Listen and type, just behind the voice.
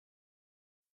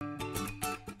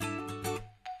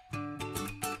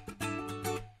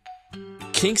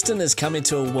Kingston has come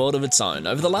into a world of its own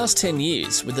over the last 10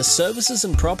 years, with the services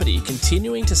and property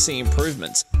continuing to see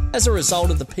improvements as a result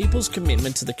of the people's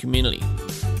commitment to the community.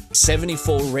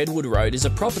 74 Redwood Road is a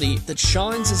property that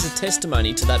shines as a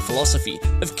testimony to that philosophy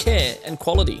of care and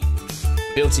quality.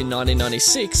 Built in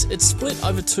 1996, it's split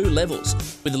over 2 levels,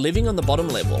 with living on the bottom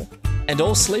level and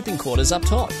all sleeping quarters up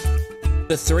top.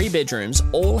 The 3 bedrooms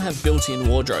all have built-in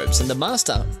wardrobes, and the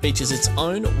master features its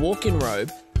own walk-in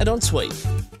robe and ensuite.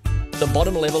 The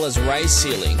bottom level has raised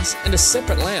ceilings and a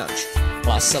separate lounge,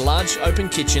 plus a large open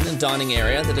kitchen and dining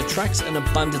area that attracts an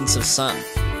abundance of sun.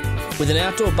 With an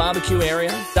outdoor barbecue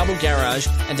area, double garage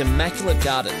and immaculate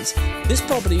gardens, this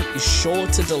property is sure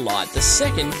to delight the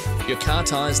second your car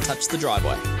tyres touch the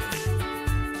driveway.